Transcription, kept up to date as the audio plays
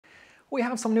We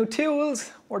have some new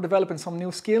tools, we're developing some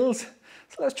new skills,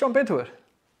 so let's jump into it.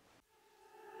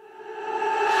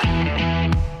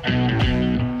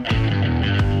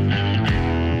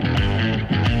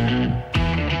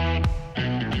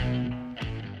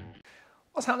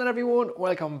 What's happening, everyone?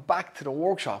 Welcome back to the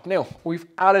workshop. Now, we've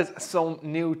added some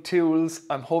new tools.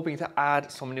 I'm hoping to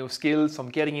add some new skills. So I'm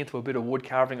getting into a bit of wood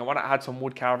carving. I want to add some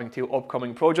wood carving to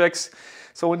upcoming projects.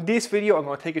 So in this video, I'm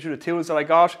going to take you through the tools that I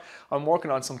got. I'm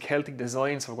working on some Celtic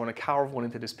designs. So we're going to carve one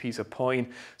into this piece of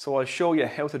pine. So I'll show you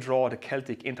how to draw the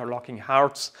Celtic interlocking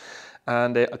hearts.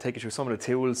 And I'll take you through some of the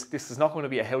tools. This is not going to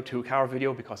be a how-to carve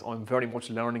video because I'm very much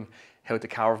learning how to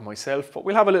carve myself, but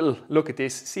we'll have a little look at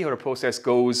this, see how the process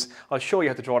goes. I'll show you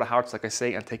how to draw the hearts, like I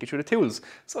say, and take you through the tools.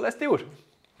 So let's do it.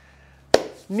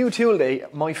 New tool day,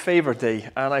 my favorite day,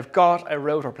 and I've got a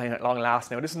router plane at long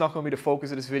last. Now, this is not going to be the focus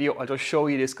of this video. I'll just show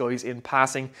you this, guys, in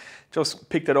passing. Just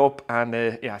picked it up and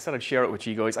yeah, I said I'd share it with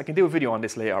you guys. I can do a video on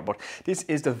this later, but this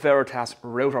is the Veritas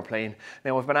router plane.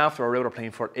 Now, I've been after a router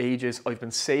plane for ages. I've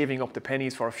been saving up the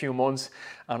pennies for a few months,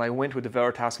 and I went with the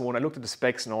Veritas one. I looked at the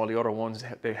specs and all the other ones,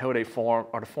 how they form,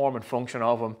 or the form and function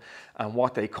of them, and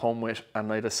what they come with,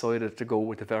 and I decided to go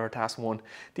with the Veritas one.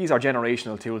 These are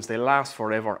generational tools. They last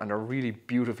forever, and they're really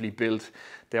beautifully built.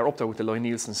 They're up there with the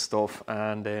Lie-Nielsen stuff,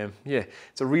 and yeah,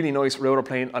 it's a really nice router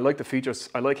plane. I like the features.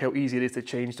 I like how easy it is to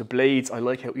change the blades. I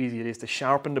like how easy it is to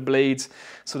sharpen the blades.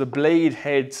 So the blade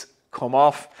heads come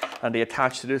off and they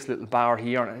attach to this little bar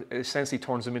here, and it essentially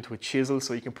turns them into a chisel,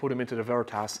 so you can put them into the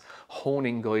Veritas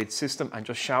honing guide system and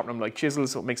just sharpen them like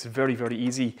chisels, so it makes it very, very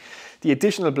easy. The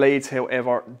additional blades,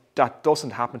 however, that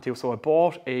doesn't happen to, so I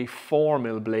bought a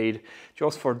 4mm blade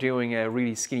just for doing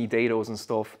really skinny dados and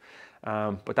stuff.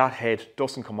 But that head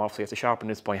doesn't come off, so you have to sharpen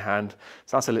this by hand.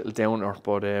 So that's a little downer,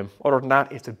 but other than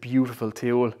that, it's a beautiful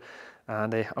tool,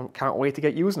 and I can't wait to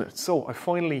get using it. So I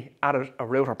finally added a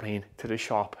router plane to the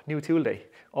shop. New tool day,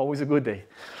 always a good day.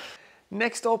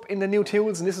 Next up in the new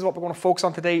tools, and this is what we're going to focus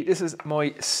on today, this is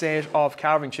my set of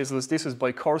carving chisels. This is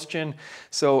by Kirsten,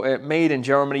 so made in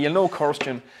Germany. You'll know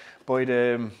Kirsten by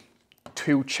the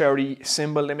two cherry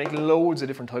symbol. They make loads of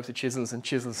different types of chisels and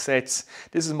chisel sets.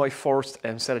 This is my first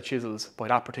set of chisels by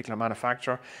that particular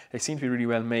manufacturer. They seem to be really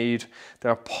well made.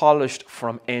 They're polished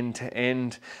from end to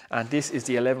end, and this is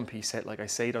the 11-piece set. Like I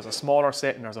say, there's a smaller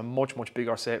set and there's a much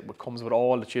bigger set which comes with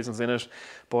all the chisels in it,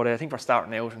 but I think for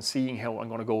starting out and seeing how I'm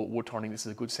going to go with wood turning, this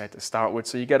is a good set to start with.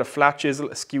 So you get a flat chisel,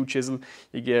 a skew chisel,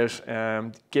 you get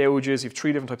gouges. You have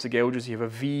 3 different types of gouges. You have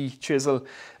a V chisel,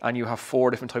 and you have 4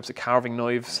 different types of carving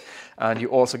knives. And you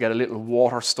also get a little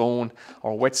water stone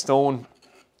or whetstone.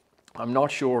 I'm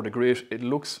not sure the grit. It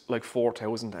looks like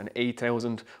 4,000 and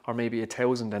 8,000, or maybe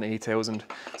 1,000 and 8,000,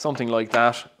 something like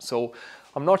that. So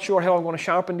I'm not sure how I'm going to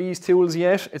sharpen these tools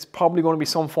yet. It's probably going to be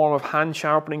some form of hand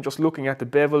sharpening, just looking at the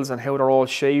bevels and how they're all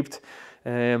shaped.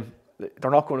 They're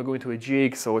not going to go into a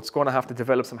jig, so it's going to have to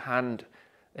develop some hand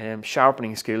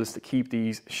sharpening skills to keep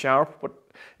these sharp, but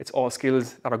it's all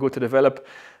skills that are good to develop.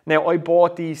 Now, I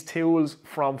bought these tools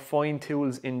from Fine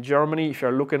Tools in Germany. If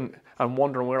you're looking and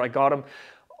wondering where I got them,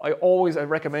 I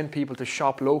recommend people to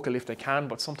shop local if they can,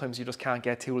 but sometimes you just can't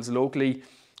get tools locally.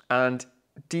 And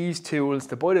these tools,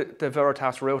 to buy the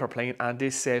Veritas router plane and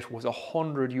this set was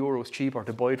 €100 cheaper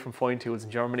to buy it from Fine Tools in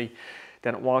Germany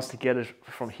than it was to get it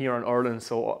from here in Ireland.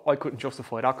 So I couldn't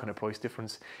justify that kind of price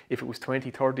difference. If it was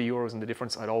 20, 30 euros in the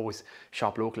difference, I'd always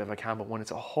shop local if I can. But when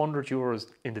it's €100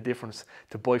 in the difference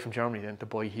to buy from Germany than to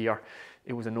buy here,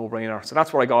 it was a no-brainer. So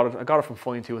that's where I got it. I got it from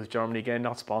Fine Tools Germany. Again,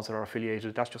 not sponsored or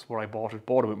affiliated. That's just where I bought it.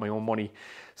 Bought it with my own money.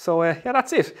 So yeah,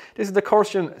 that's it. This is the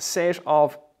Kirsten set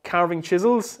of carving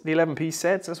chisels, the 11-piece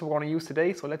sets. That's what we're going to use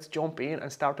today. So let's jump in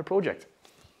and start the project.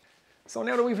 So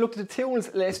now that we've looked at the tools,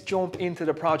 let's jump into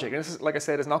the project. And this is, like I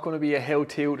said, it's not going to be a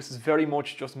how-to. This is very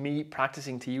much just me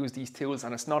practicing to use these tools,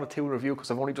 and it's not a tool review because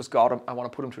I've only just got them. I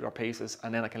want to put them through their paces,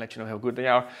 and then I can let you know how good they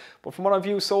are. But from what I've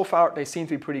used so far, they seem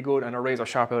to be pretty good, and they're razor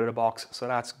sharp out of the box, so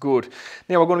that's good.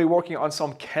 Now we're going to be working on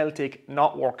some Celtic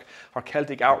knotwork or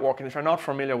Celtic artwork, and if you're not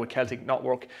familiar with Celtic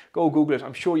knotwork, go Google it.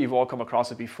 I'm sure you've all come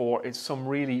across it before. It's some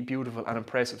really beautiful and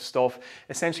impressive stuff.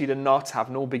 Essentially, the knots have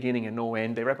no beginning and no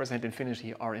end. They represent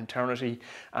infinity or eternity,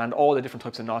 and all the different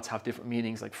types of knots have different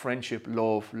meanings, like friendship,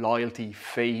 love, loyalty,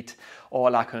 faith, all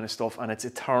that kind of stuff, and it's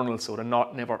eternal, so the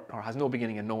knot never, or has no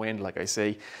beginning and no end, like I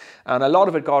say. And a lot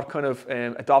of it got kind of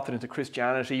adopted into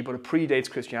Christianity, but it predates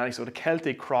Christianity. So the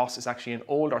Celtic cross is actually an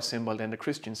older symbol than the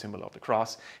Christian symbol of the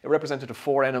cross. It represented the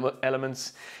 4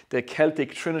 elements. The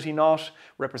Celtic Trinity knot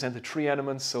represented 3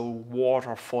 elements, so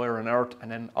water, fire, and earth.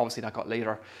 And then obviously that got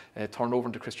later turned over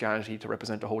into Christianity to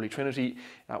represent the Holy Trinity.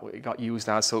 That got used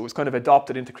as, so it was kind of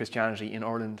adopted into Christianity in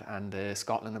Ireland and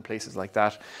Scotland and places like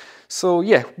that. So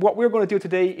yeah, what we're going to do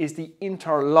today is the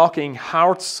interlocking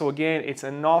hearts. So again, it's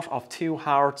a knot of 2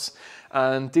 hearts,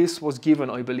 and this was given,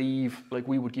 I believe, like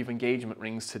we would give engagement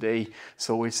rings today.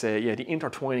 So it's yeah, the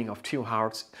intertwining of 2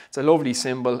 hearts. It's a lovely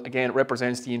symbol. Again, it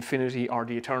represents the infinity or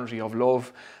the eternity of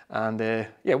love. And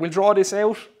yeah, we'll draw this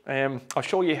out. I'll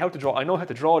show you how to draw. I know how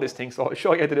to draw this thing, so I'll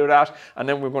show you how to do that. And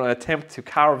then we're going to attempt to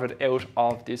carve it out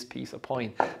of this piece of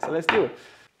pine. So let's do it.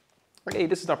 Okay,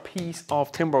 this is our piece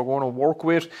of timber we're going to work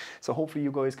with. So hopefully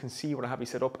you guys can see what I have me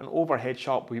set up. An overhead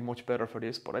shot will be much better for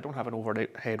this, but I don't have an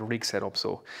overhead rig set up,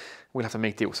 so we'll have to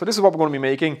make do. So this is what we're going to be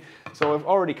making. So I've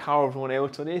already carved one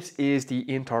out. So this is the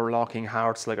interlocking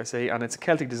hearts, like I say, and it's a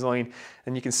Celtic design.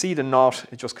 And you can see the knot,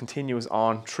 it just continues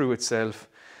on through itself.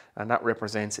 And that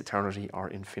represents eternity or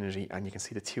infinity. And you can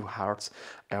see the 2 hearts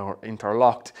are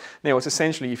interlocked. Now it's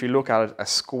essentially, if you look at it, a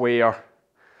square.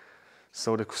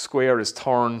 So the square is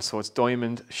turned, so it's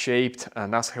diamond shaped,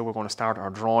 and that's how we're going to start our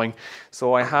drawing.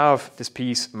 So I have this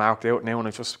piece marked out now, and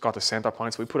I've just got the center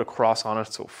point. So we put a cross on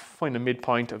it, so find the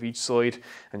midpoint of each side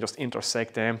and just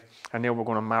intersect them. And now we're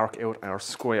going to mark out our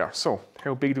square. So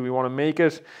how big do we want to make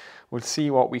it? We'll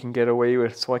see what we can get away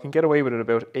with. So I can get away with it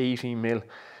about 80 mil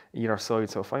either side.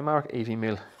 So if I mark 80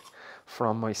 mil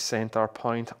from my center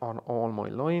point on all my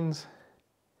lines,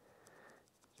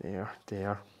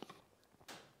 there.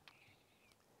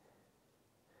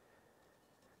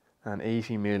 And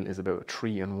 80 mil is about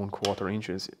 3 1/4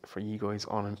 inches for you guys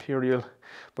on imperial,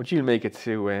 but you'll make it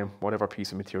to whatever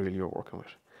piece of material you're working with.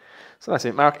 So that's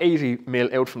it, mark 80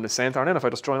 mil out from the center, and then if I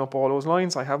just join up all those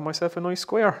lines, I have myself a nice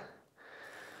square.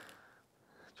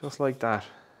 Just like that.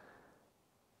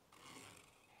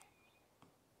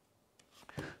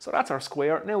 So that's our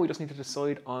square. Now we just need to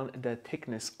decide on the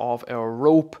thickness of our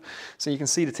rope. So you can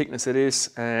see the thickness it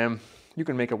is. You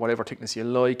can make it whatever thickness you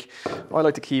like. I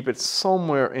like to keep it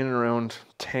somewhere in around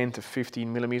 10 to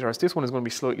 15 millimeters. This one is going to be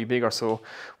slightly bigger, so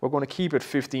we're going to keep it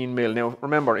 15 mil. Now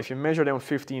remember, if you measure down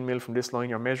 15 mil from this line,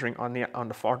 you're measuring on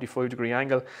the 45-degree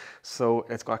angle. So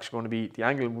it's actually going to be, the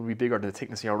angle will be bigger than the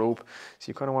thickness of your rope. So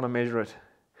you kind of want to measure it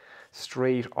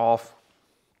straight off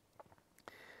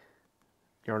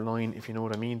your line, if you know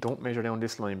what I mean. Don't measure down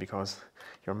this line because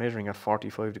you're measuring at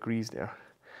 45 degrees there.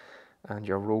 And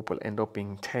your rope will end up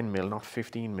being 10 mil, not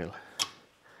 15 mil.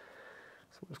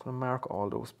 So we're just going to mark all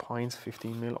those points,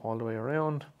 15 mil all the way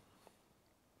around.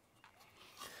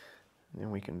 And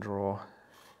then we can draw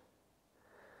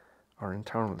our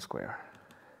internal square.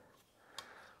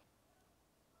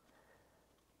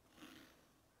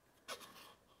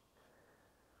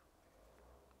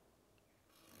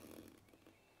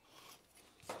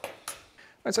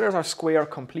 Right, so there's our square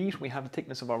complete. We have the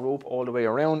thickness of our rope all the way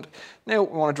around. Now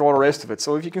we want to draw the rest of it.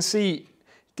 So if you can see,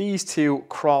 these 2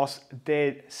 cross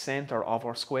dead center of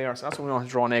our square. So that's what we want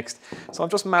to draw next. So I've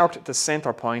just marked the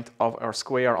center point of our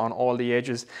square on all the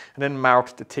edges, and then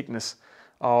marked the thickness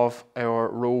of our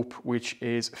rope, which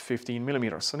is 15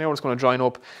 millimeters. So now we're just going to join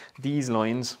up these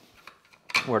lines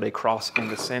where they cross in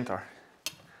the center.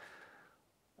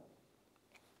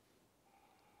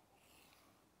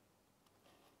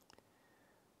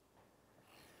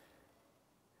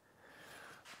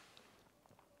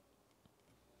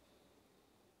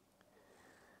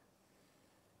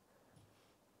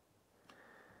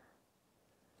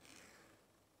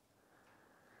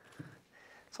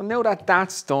 So now that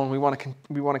that's done, we want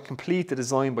to complete the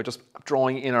design by just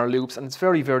drawing in our loops, and it's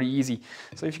very, very easy.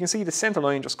 So if you can see, the center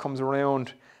line just comes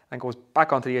around and goes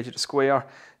back onto the edge of the square.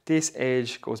 This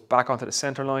edge goes back onto the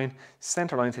center line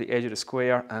to the edge of the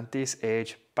square, and this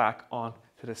edge back on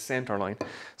to the center line.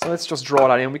 So let's just draw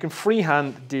that in. We can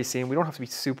freehand this in. We don't have to be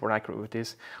super accurate with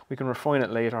this. We can refine it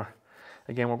later.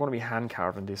 Again, we're going to be hand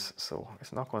carving this, so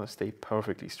it's not going to stay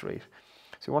perfectly straight.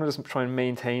 So we want to just try and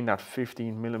maintain that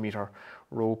 15 millimeter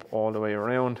rope all the way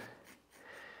around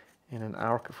in an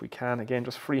arc if we can. Again,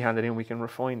 just freehand it in. We can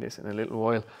refine this in a little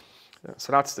while.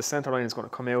 So that's the center line is going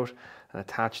to come out and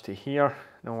attach to here.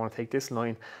 Now I want to take this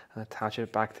line and attach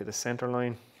it back to the center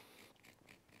line.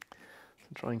 So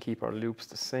try and keep our loops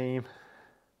the same.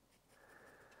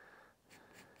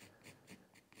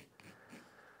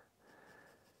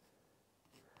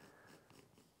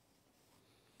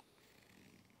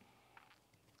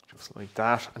 Just like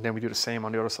that, and then we do the same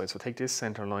on the other side. So take this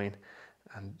center line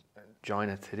and join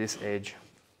it to this edge.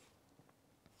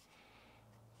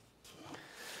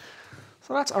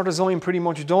 So that's our design pretty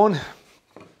much done.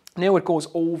 Now it goes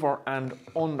over and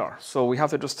under. So we have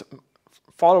to just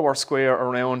follow our square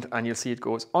around, and you'll see it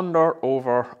goes under,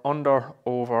 over, under,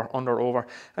 over, under, over,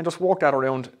 and just work that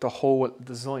around the whole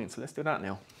design. So let's do that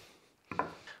now.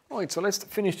 Right, so let's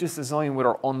finish this design with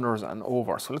our unders and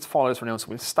over. So let's follow this around. So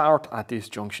we'll start at this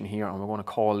junction here and we're going to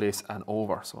call this an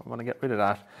over. So I'm going to get rid of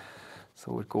that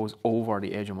so it goes over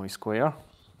the edge of my square.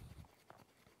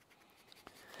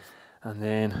 And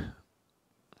then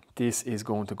this is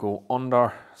going to go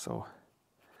under, so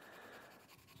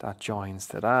that joins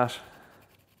to that.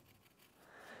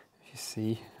 If you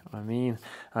see what I mean.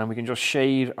 And we can just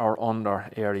shade our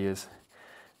under areas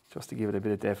just to give it a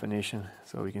bit of definition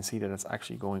so we can see that it's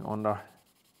actually going under.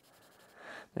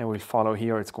 Now we'll follow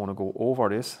here, it's going to go over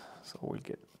this, so we'll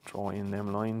draw in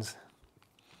them lines.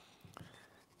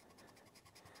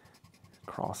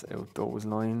 Cross out those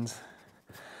lines.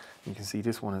 You can see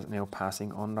this one is now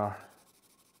passing under.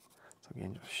 So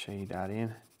again, just shade that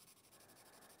in.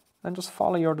 And just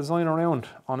follow your design around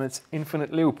on its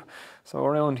infinite loop. So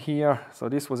around here, so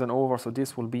this was an over, so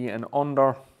this will be an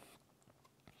under.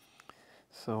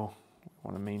 So we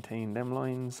want to maintain them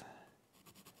lines.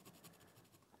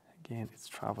 Again, it's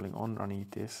traveling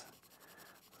underneath this.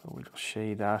 So we'll just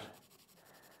shade that.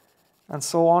 And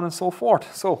so on and so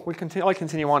forth. So I'll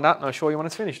continue on that and I'll show you when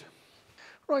it's finished.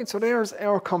 Right, so there's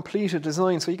our completed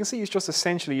design. So you can see it's just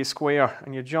essentially a square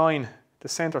and you join the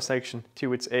center section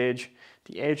to its edge,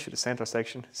 the edge to the center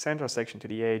section to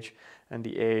the edge, and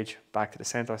the edge back to the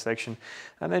center section,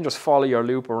 and then just follow your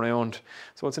loop around.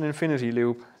 So it's an infinity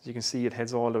loop. As you can see, it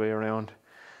heads all the way around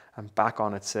and back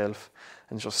on itself,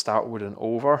 and just start with an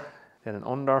over, then an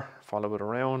under, follow it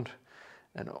around,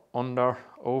 and under,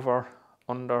 over,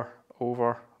 under,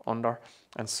 over, under,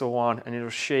 and so on, and it'll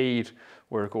shade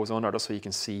where it goes under just so you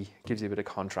can see, gives you a bit of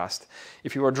contrast.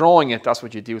 If you were drawing it, that's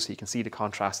what you do, so you can see the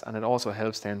contrast, and it also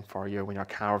helps then for you when you're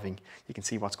carving, you can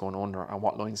see what's going under and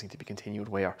what lines need to be continued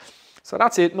where. So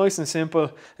that's it, nice and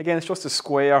simple. Again, it's just a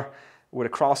square with a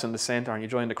cross in the center and you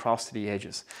join the cross to the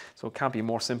edges. So it can't be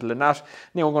more simple than that.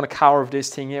 Now I'm going to carve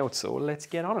this thing out, so let's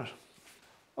get on it.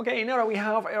 Okay, now that we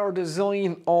have our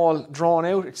design all drawn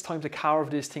out, it's time to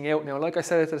carve this thing out. Now, like I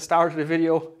said at the start of the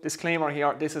video, disclaimer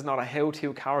here, this is not a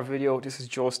how-to carve video. This is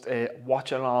just a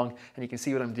watch along and you can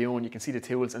see what I'm doing, you can see the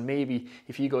tools, and maybe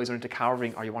if you guys are into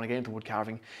carving or you want to get into wood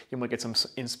carving, you might get some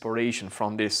inspiration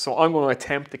from this. So I'm going to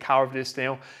attempt to carve this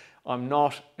now. I'm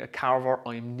not a carver,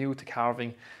 I'm new to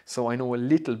carving, so I know a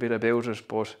little bit about it,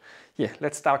 but yeah,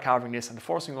 let's start carving this. And the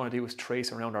first thing I'm going to do is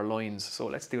trace around our lines, so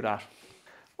let's do that.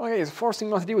 Okay, so the first thing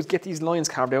I'm going to do is get these lines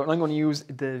carved out, and I'm going to use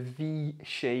the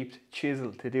V-shaped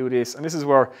chisel to do this. And this is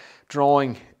where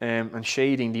drawing and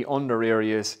shading the under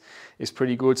areas is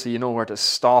pretty good, so you know where to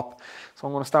stop. So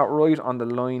I'm going to start right on the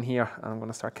line here, and I'm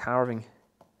going to start carving.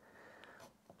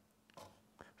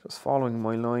 Just following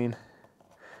my line.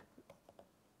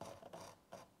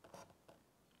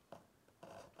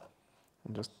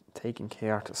 And just taking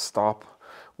care to stop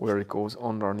where it goes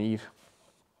underneath.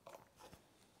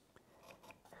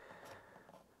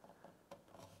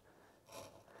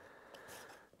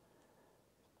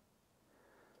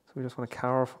 So we just want to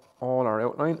carve all our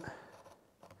outline.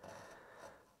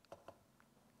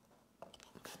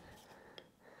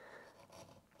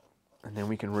 And then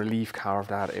we can relief carve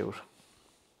that out.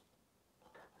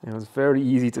 It was very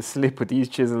easy to slip with these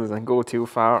chisels and go too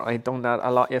far. I'd done that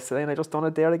a lot yesterday and I just done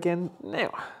it there again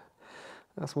now.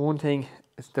 That's one thing.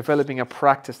 It's developing a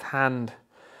practiced hand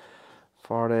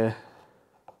for the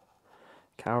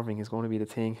carving is going to be the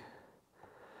thing.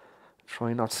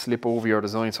 Try not to slip over your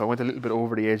design. So I went a little bit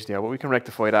over the edge there, but we can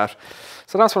rectify that.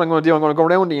 So that's what I'm going to do. I'm going to go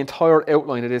around the entire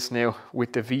outline of this now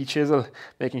with the V chisel,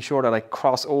 making sure that I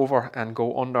cross over and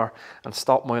go under and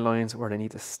stop my lines where they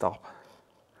need to stop.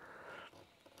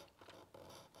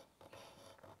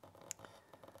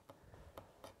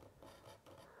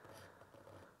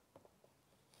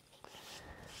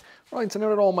 Right, so now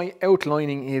that all my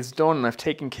outlining is done, I've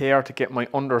taken care to get my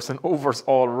unders and overs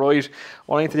all right.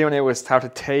 What I need to do now is start to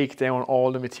take down all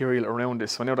the material around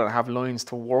this. So now that I have lines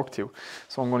to work to,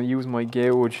 so I'm going to use my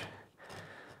gouge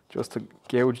just to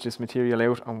gouge this material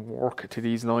out and work to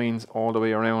these lines all the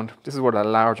way around. This is where the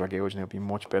larger gouge now would be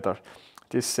much better.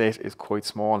 This set is quite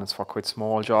small and it's for quite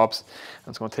small jobs.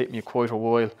 And it's going to take me quite a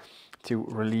while to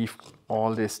relieve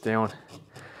all this down.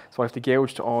 So I have to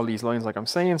gouge to all these lines like I'm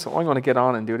saying. So I'm going to get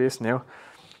on and do this now.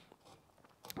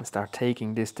 And start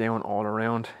taking this down all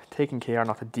around. Taking care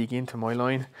not to dig into my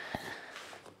line.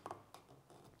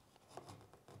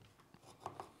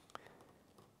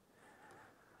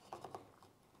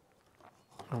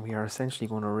 And we are essentially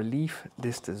going to relieve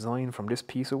this design from this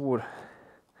piece of wood.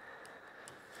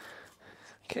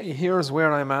 Okay, here's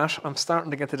where I'm at. I'm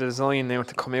starting to get the design now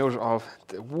to come out of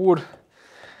the wood.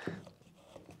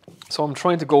 So I'm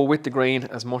trying to go with the grain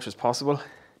as much as possible.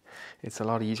 It's a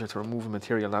lot easier to remove the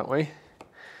material that way.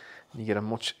 You get a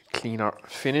much cleaner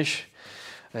finish.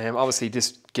 Obviously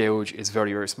this gouge is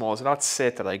very, very small, so that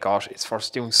set that I got is for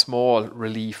doing small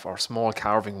relief or small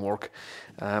carving work.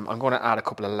 I'm going to add a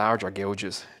couple of larger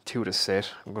gouges to the set.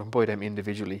 I'm going to buy them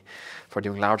individually for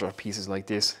doing larger pieces like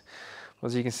this.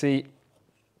 As you can see,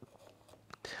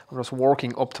 I'm just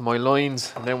working up to my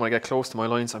lines, and then when I get close to my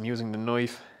lines, I'm using the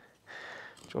knife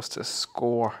just to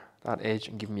score that edge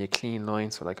and give me a clean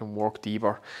line so that I can work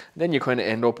deeper. And then you kind of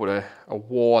end up with a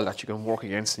wall that you can work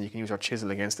against, and you can use your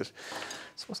chisel against it.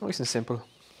 So it's nice and simple.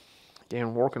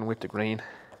 Again, working with the grain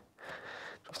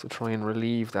just to try and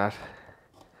relieve that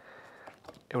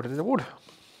out of the wood.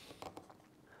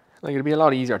 Like, it'd be a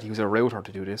lot easier to use a router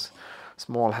to do this,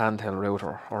 small handheld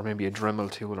router, or maybe a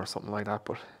Dremel tool or something like that.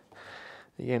 But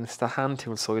again, it's the hand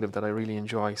tool side of that I really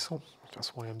enjoy, so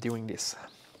that's why I'm doing this.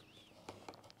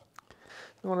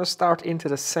 I'm going to start into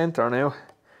the center now,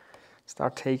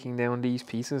 start taking down these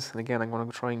pieces, and again I'm going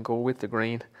to try and go with the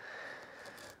grain.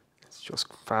 It's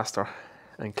just faster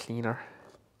and cleaner.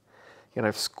 Again,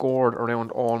 I've scored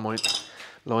around all my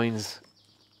lines,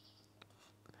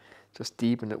 just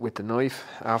deepened it with the knife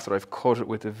after I've cut it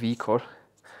with the V-cut,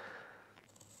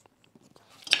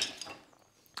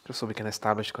 just so we can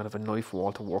establish kind of a knife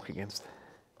wall to work against.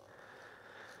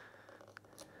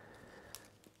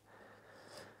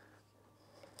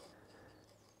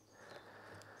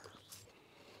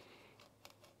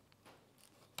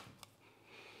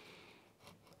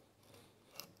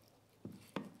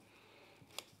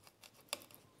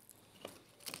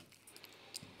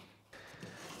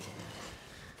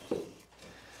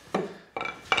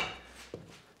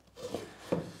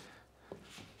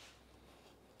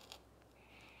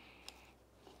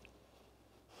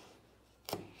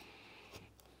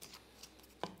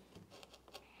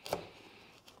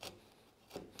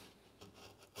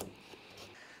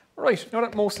 Right, now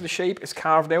that most of the shape is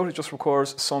carved out, it just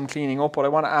requires some cleaning up, but I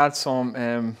want to add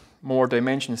some more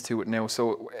dimensions to it now.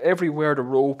 So everywhere the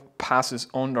rope passes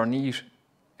underneath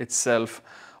itself,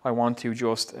 I want to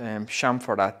just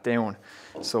chamfer that down.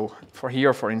 So for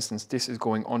here, for instance, this is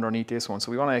going underneath this one.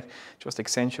 So we want to just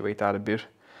accentuate that a bit.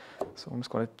 So I'm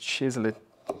just going to chisel it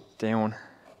down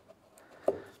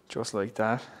just like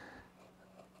that.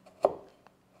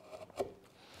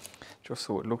 Just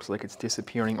so it looks like it's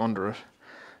disappearing under it.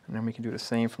 And then we can do the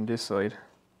same from this side.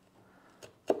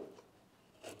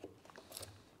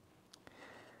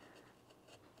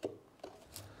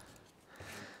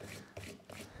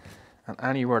 And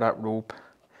anywhere that rope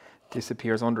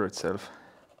disappears under itself,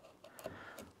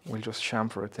 we'll just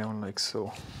chamfer it down like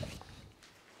so.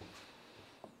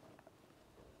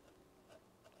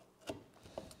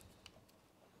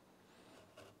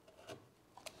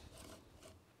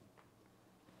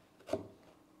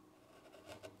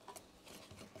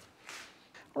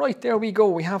 Right, there we go.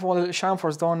 We have all the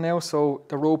chamfers done now, so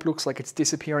the rope looks like it's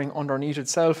disappearing underneath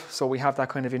itself. So we have that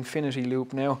kind of infinity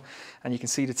loop now, and you can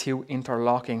see the two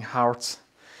interlocking hearts.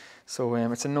 So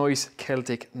it's a nice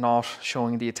Celtic knot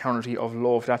showing the eternity of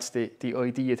love. That's the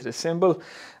idea to the symbol.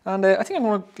 And I think I'm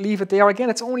going to leave it there. Again,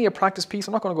 it's only a practice piece.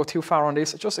 I'm not going to go too far on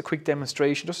this. It's just a quick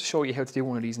demonstration, just to show you how to do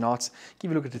one of these knots.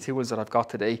 Give you a look at the tools that I've got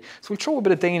today. So we'll throw a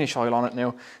bit of Danish oil on it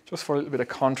now, just for a little bit of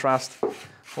contrast.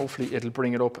 Hopefully it'll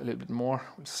bring it up a little bit more.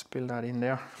 We'll spill that in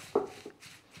there.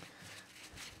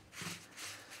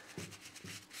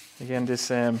 Again, this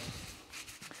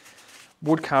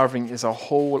wood carving is a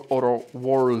whole other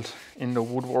world in the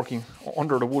woodworking,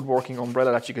 under the woodworking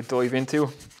umbrella that you could dive into.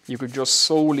 You could just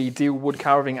solely do wood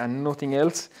carving and nothing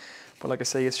else. But like I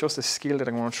say, it's just a skill that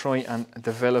I'm going to try and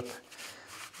develop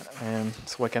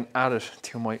so I can add it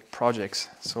to my projects.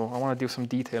 So I want to do some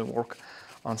detail work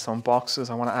on some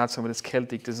boxes. I want to add some of this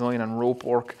Celtic design and rope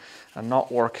work and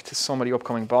knot work to some of the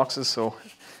upcoming boxes. So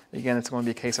again, it's going to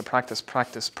be a case of practice,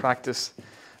 practice, practice.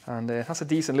 And that's a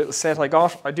decent little set I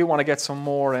got. I do want to get some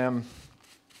more,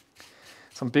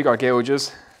 some bigger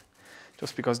gouges,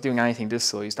 just because doing anything this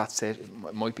size, that set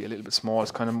might be a little bit small. It's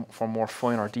kind of for more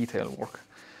finer detail work.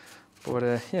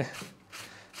 But yeah,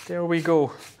 there we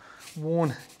go.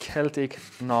 One Celtic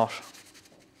knot.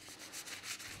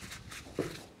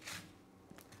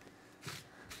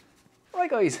 Right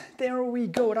guys, there we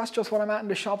go. That's just what I'm at in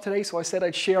the shop today. So I said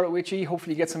I'd share it with you.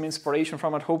 Hopefully you get some inspiration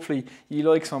from it. Hopefully you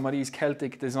like some of these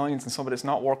Celtic designs and some of this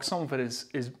knot work. Some of it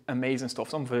is amazing stuff.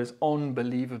 Some of it is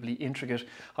unbelievably intricate.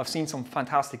 I've seen some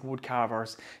fantastic wood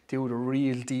carvers do the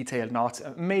real detailed knots.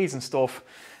 Amazing stuff.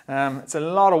 It's a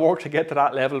lot of work to get to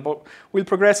that level, but we'll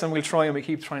progress and we'll try, and we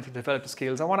keep trying to develop the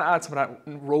skills. I want to add some of that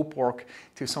rope work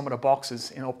to some of the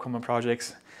boxes in upcoming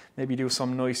projects, maybe do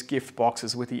some nice gift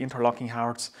boxes with the interlocking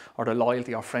hearts or the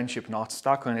loyalty or friendship knots,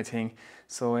 that kind of thing.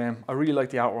 So I really like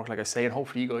the artwork, like I say, and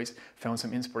hopefully you guys found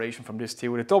some inspiration from this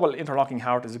too. The double interlocking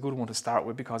heart is a good one to start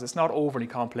with because it's not overly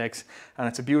complex and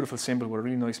it's a beautiful symbol with a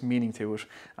really nice meaning to it,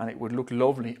 and it would look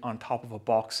lovely on top of a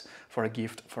box for a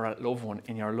gift for a loved one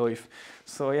in your life.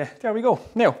 So yeah, there we go.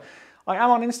 Now, I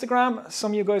am on Instagram.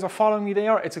 Some of you guys are following me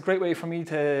there. It's a great way for me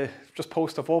to just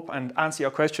post stuff up and answer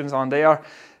your questions on there.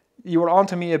 You were on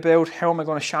to me about how am I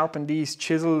going to sharpen these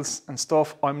chisels and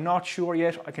stuff. I'm not sure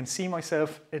yet. I can see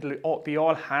myself, it'll be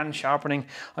all hand sharpening.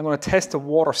 I'm going to test the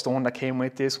Waterstone that came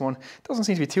with this one. It doesn't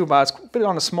seem to be too bad. It's a bit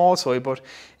on the small side, but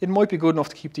it might be good enough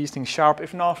to keep these things sharp.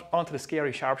 If not, onto the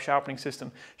scary sharp sharpening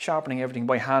system, sharpening everything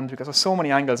by hand, because there's so many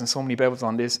angles and so many bevels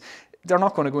on this. They're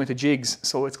not going to go into jigs,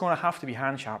 so it's going to have to be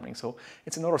hand sharpening. So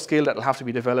it's another skill that will have to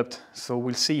be developed. So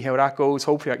we'll see how that goes.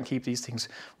 Hopefully I can keep these things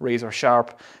razor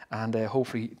sharp, and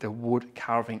hopefully the wood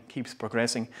carving keeps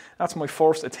progressing. That's my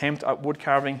first attempt at wood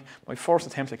carving, my first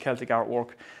attempt at Celtic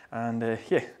artwork. And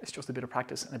yeah, it's just a bit of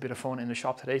practice and a bit of fun in the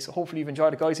shop today. So hopefully you've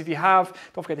enjoyed it, guys. If you have,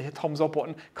 don't forget to hit the thumbs up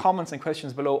button. Comments and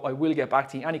questions below. I will get back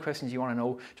to you. Any questions you want to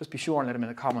know, just be sure and let them in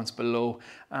the comments below.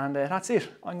 And that's it.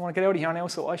 I'm going to get out of here now.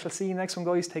 So I shall see you next one,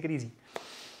 guys. Take it easy.